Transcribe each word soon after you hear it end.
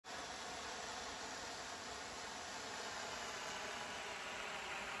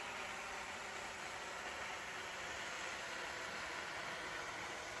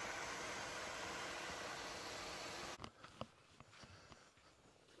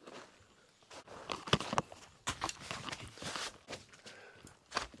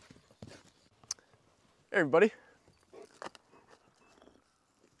everybody.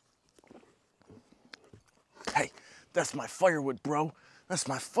 Hey, that's my firewood, bro. That's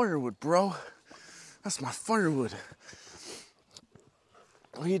my firewood, bro. That's my firewood.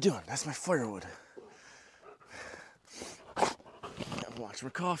 What are you doing? That's my firewood. Watch my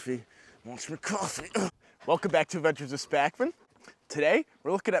coffee. Watch my coffee. Welcome back to Adventures of Spackmann. Today,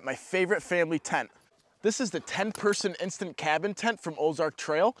 we're looking at my favorite family tent. This is the 10-person instant cabin tent from Ozark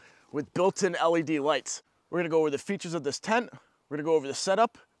Trail with built-in LED lights. We're gonna go over the features of this tent, we're gonna go over the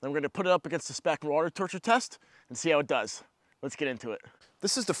setup, then we're gonna put it up against the Spackmann water torture test and see how it does. Let's get into it.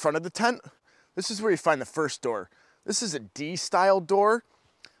 This is the front of the tent. This is where you find the first door. This is a D-style door.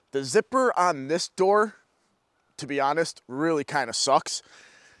 The zipper on this door, to be honest, really kind of sucks.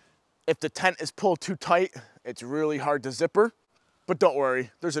 If the tent is pulled too tight, it's really hard to zipper. But don't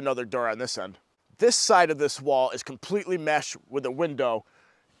worry, there's another door on this end. This side of this wall is completely mesh with a window,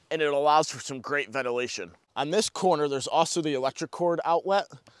 and it allows for some great ventilation. On this corner, there's also the electric cord outlet,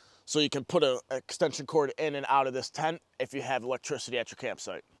 so you can put an extension cord in and out of this tent if you have electricity at your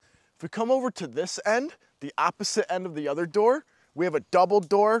campsite. If we come over to this end, the opposite end of the other door, we have a double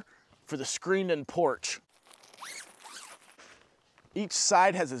door for the screened-in porch. Each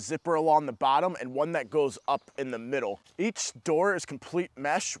side has a zipper along the bottom and one that goes up in the middle. Each door is complete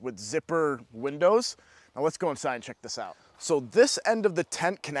mesh with zipper windows. Now let's go inside and check this out. So this end of the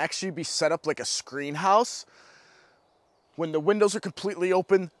tent can actually be set up like a screen house. When the windows are completely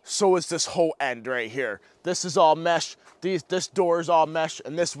open, so is this whole end right here. This is all mesh, this door is all mesh,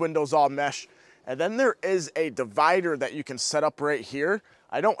 and this window's all mesh. And then there is a divider that you can set up right here.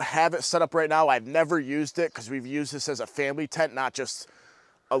 I don't have it set up right now. I've never used it because we've used this as a family tent, not just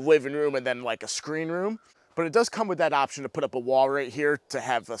a living room and then like a screen room. But it does come with that option to put up a wall right here to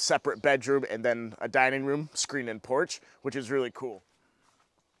have a separate bedroom and then a dining room, screen-in porch, which is really cool.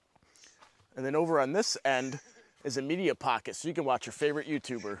 And then over on this end is a media pocket, so you can watch your favorite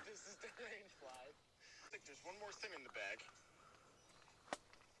YouTuber. This is the rain slide. I think there's one more thing in the bag.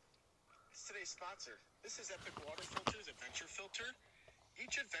 It's today's sponsor. This is Epic Water Filter's Adventure Filter.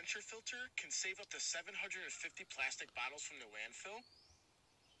 Each Adventure Filter can save up to 750 plastic bottles from the landfill.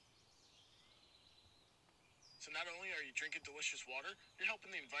 So not only are you drinking delicious water, you're helping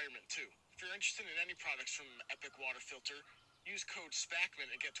the environment too. If you're interested in any products from Epic Water Filter, use code Spackmann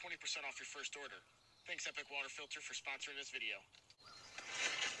and get 20% off your first order. Thanks Epic Water Filter for sponsoring this video.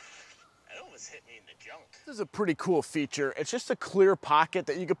 That almost hit me in the junk. This is a pretty cool feature. It's just a clear pocket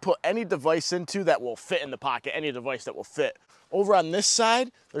that you can put any device into that will fit in the pocket, any device that will fit. Over on this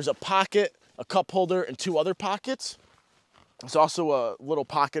side, there's a pocket, a cup holder, and two other pockets. There's also a little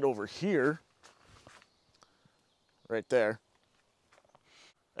pocket over here, right there.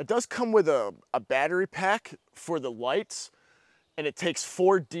 It does come with a battery pack for the lights, and it takes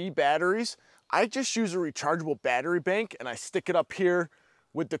 4D batteries. I just use a rechargeable battery bank, and I stick it up here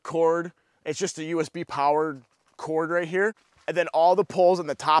with the cord. It's just a USB powered cord right here. And then all the poles on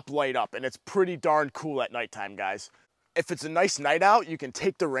the top light up, and it's pretty darn cool at nighttime, guys. If it's a nice night out, you can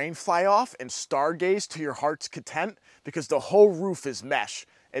take the rain fly off and stargaze to your heart's content because the whole roof is mesh.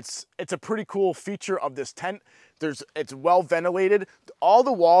 It's a pretty cool feature of this tent. It's well ventilated. All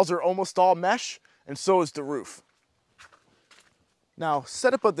the walls are almost all mesh, and so is the roof. Now,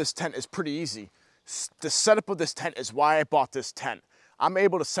 setup of this tent is pretty easy. The setup of this tent is why I bought this tent. I'm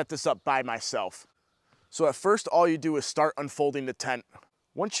able to set this up by myself. So at first, all you do is start unfolding the tent.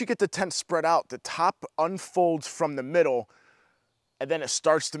 Once you get the tent spread out, the top unfolds from the middle, and then it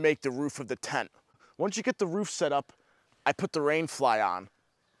starts to make the roof of the tent. Once you get the roof set up, I put the rain fly on.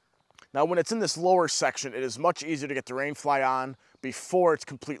 Now, when it's in this lower section, it is much easier to get the rain fly on before it's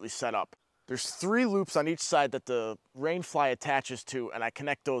completely set up. There's 3 loops on each side that the rain fly attaches to, and I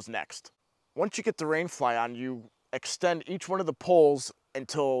connect those next. Once you get the rain fly on, you extend each one of the poles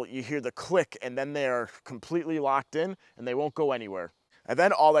until you hear the click, and then they are completely locked in and they won't go anywhere. And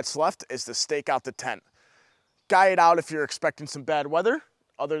then all that's left is to stake out the tent. Guy it out if you're expecting some bad weather.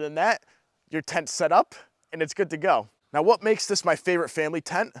 Other than that, your tent's set up and it's good to go. Now, what makes this my favorite family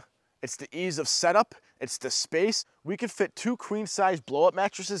tent? It's the ease of setup, it's the space. We could fit 2 queen-size blow-up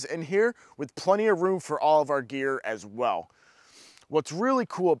mattresses in here with plenty of room for all of our gear as well. What's really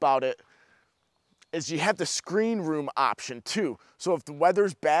cool about it is you have the screen room option too. So if the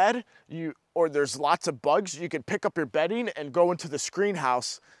weather's bad or there's lots of bugs, you can pick up your bedding and go into the screen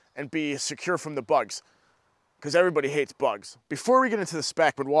house and be secure from the bugs, because everybody hates bugs. Before we get into the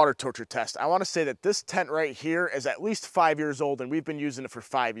Spackmann water torture test, I want to say that this tent right here is at least 5 years old, and we've been using it for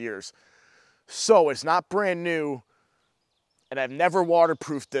 5 years. So it's not brand new, and I've never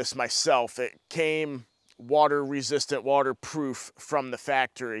waterproofed this myself. It came water resistant, waterproof from the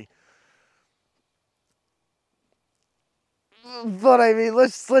factory. But I mean,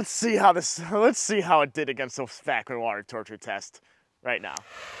 let's see how it did against the Spackmann water torture test right now.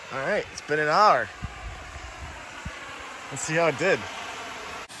 All right, it's been an hour. Let's see how it did.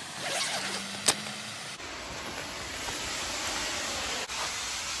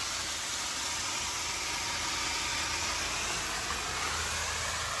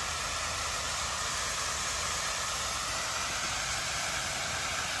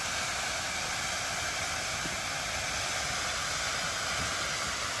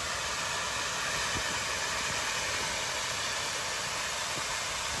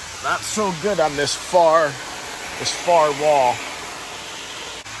 Not so good on this far wall.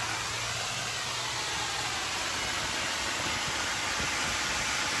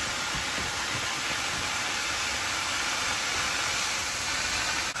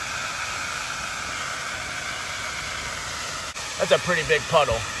 That's a pretty big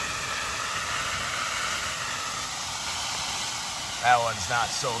puddle. That one's not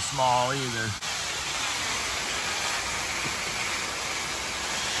so small either.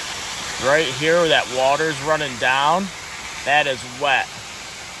 Right here where that water's running down, that is wet.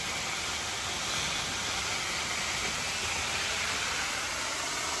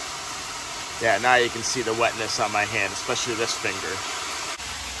 Yeah, now you can see the wetness on my hand, especially this finger.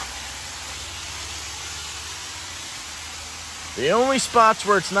 The only spots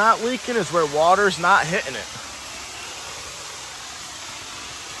where it's not leaking is where water's not hitting it.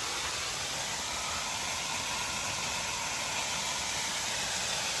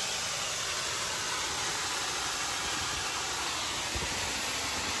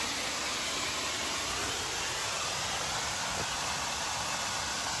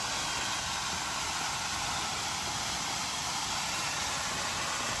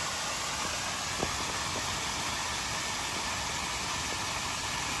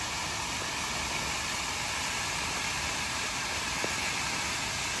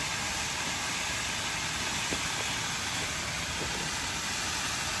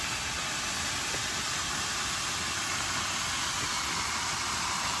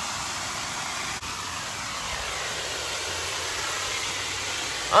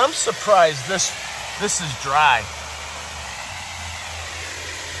 I'm surprised this is dry.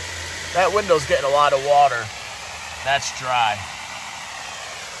 That window's getting a lot of water. That's dry.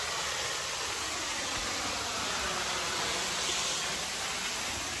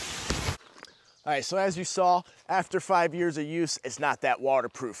 All right, so as you saw, after 5 years of use, it's not that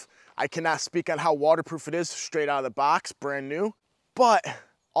waterproof. I cannot speak on how waterproof it is straight out of the box, brand new, but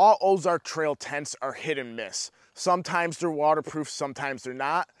all Ozark Trail tents are hit and miss. Sometimes they're waterproof, sometimes they're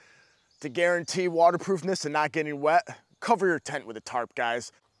not. To guarantee waterproofness and not getting wet, cover your tent with a tarp,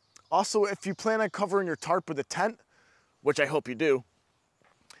 guys. Also, if you plan on covering your tarp with a tent, which I hope you do,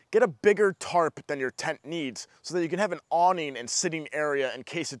 get a bigger tarp than your tent needs so that you can have an awning and sitting area in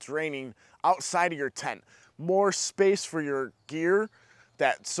case it's raining outside of your tent. More space for your gear,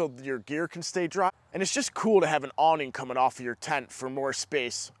 so your gear can stay dry. And it's just cool to have an awning coming off of your tent for more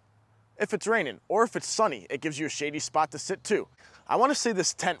space if it's raining, or if it's sunny, it gives you a shady spot to sit too. I wanna say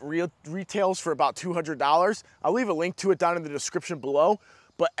this tent retails for about $200. I'll leave a link to it down in the description below,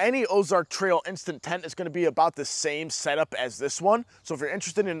 but any Ozark Trail Instant Tent is gonna be about the same setup as this one. So if you're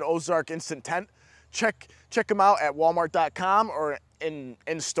interested in an Ozark Instant Tent, check them out at walmart.com or in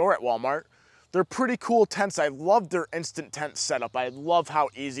store at Walmart. They're pretty cool tents. I love their instant tent setup. I love how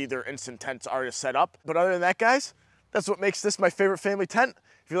easy their instant tents are to set up. But other than that, guys, that's what makes this my favorite family tent.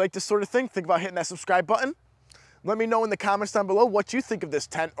 If you like this sort of thing, think about hitting that subscribe button. Let me know in the comments down below what you think of this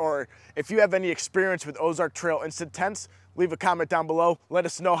tent, or if you have any experience with Ozark Trail instant tents, leave a comment down below. Let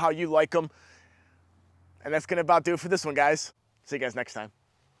us know how you like them. And that's gonna about do it for this one, guys. See you guys next time.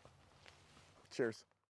 Cheers.